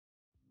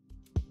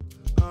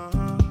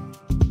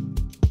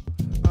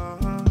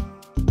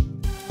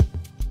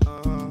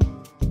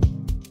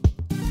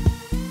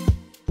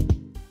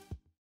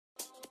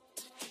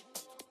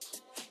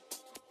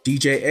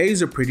DJ A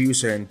is a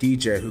producer and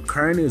DJ who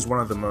currently is one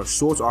of the most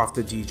sought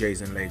after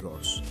DJs in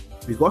Lagos.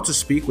 We got to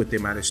speak with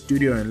him at his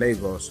studio in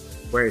Lagos,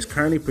 where he's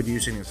currently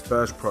producing his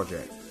first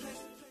project.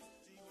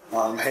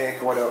 Hey,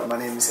 what up? My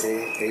name is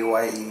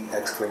A-Y-E,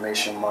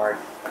 exclamation mark.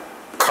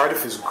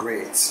 Cardiff is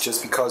great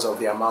just because of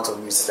the amount of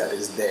music that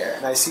is there.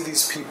 And I see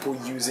these people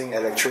using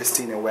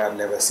electricity in a way I've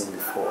never seen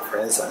before. For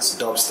instance,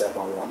 dubstep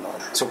and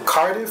whatnot. So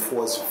Cardiff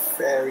was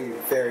very,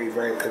 very,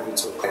 very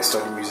pivotal. I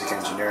studied music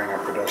engineering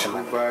and production. I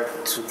moved back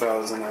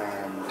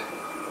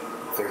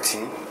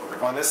 2013.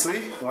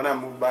 Honestly, when I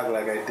moved back,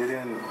 I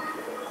didn't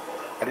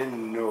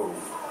know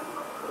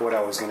what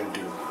I was gonna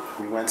do.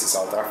 We went to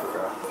South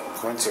Africa.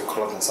 Went to a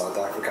club in South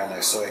Africa and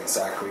I saw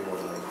exactly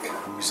what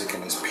music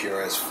in its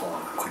purest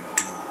form could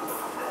do.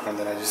 And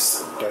then I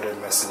just started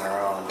messing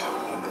around,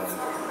 and then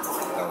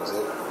that was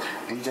it.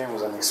 DJing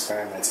was an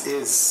experiment,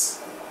 is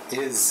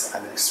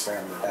an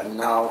experiment. And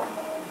now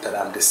that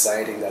I'm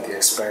deciding that the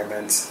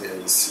experiment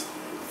is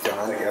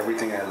done,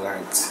 everything I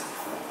learned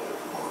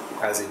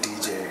as a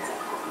DJ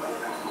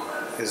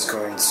is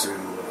going to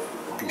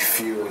be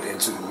fueled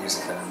into the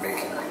music that I'm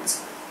making.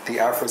 The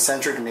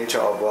Afrocentric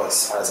nature of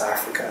us as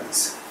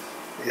Africans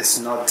is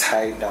not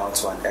tied down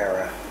to an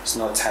era. It's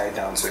not tied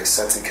down to a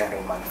certain kind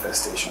of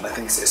manifestation. I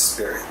think it's a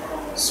spirit.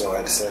 So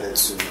I decided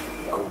to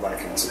go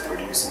back into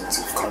producing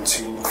to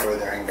continue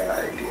furthering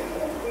that idea.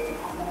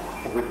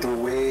 With the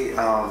way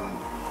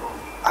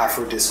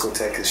Afro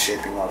Discotheque is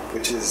shaping up,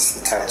 which is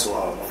the title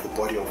of the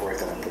body of work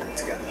that I'm putting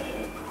together.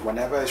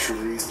 Whenever it's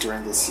released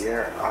during this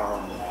year,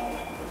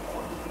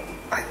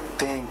 I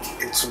think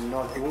it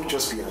won't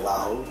just be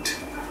loud.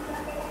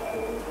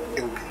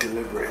 It will be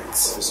deliberate.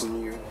 It's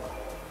new.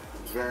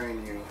 Very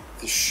new.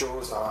 The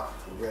shows are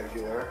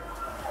regular.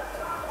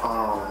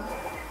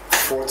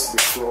 Fourth to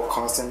the floor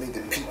constantly.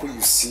 The people you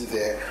see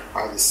there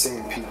are the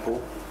same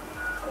people.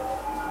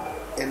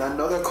 In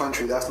another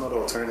country, that's not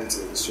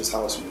alternative. It's just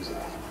house music.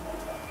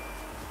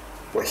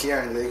 But here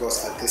in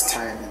Lagos, at this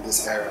time, in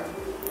this era,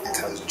 it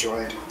has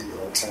joined the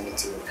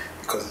alternative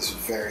because it's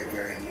very,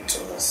 very new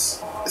to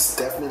us. It's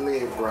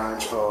definitely a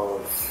branch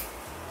of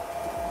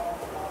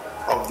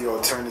the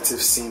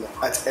alternative scene.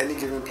 At any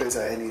given place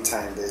at any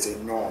time, there's a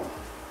norm.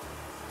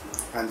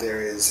 And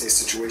there is a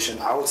situation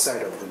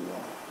outside of the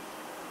norm.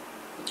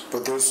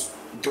 But those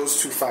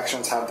two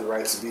factions have the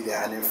right to be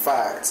there. And in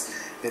fact,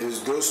 it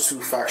is those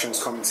two factions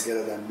coming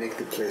together that make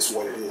the place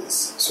what it is,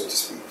 so to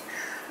speak.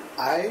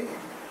 I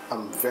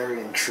am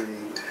very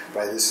intrigued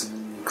by this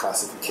new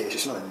classification.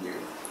 It's not new,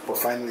 but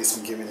finally it's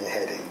been given a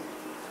heading.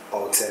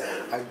 Alte.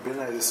 I've been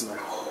like this my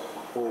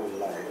whole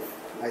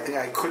life. I think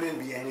I couldn't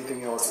be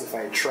anything else if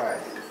I tried.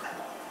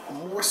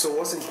 More so,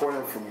 what's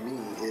important for me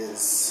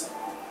is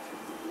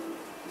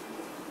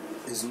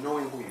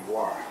knowing who you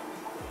are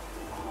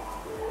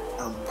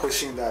and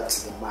pushing that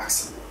to the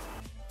maximum.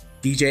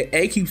 DJ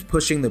A keeps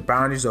pushing the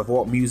boundaries of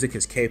what music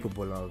is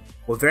capable of.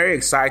 We're very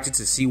excited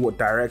to see what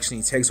direction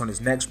he takes on his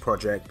next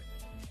project.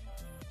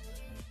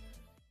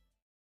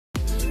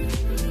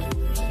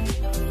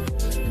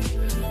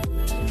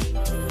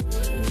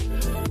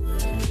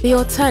 The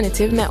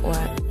Alternative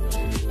Network.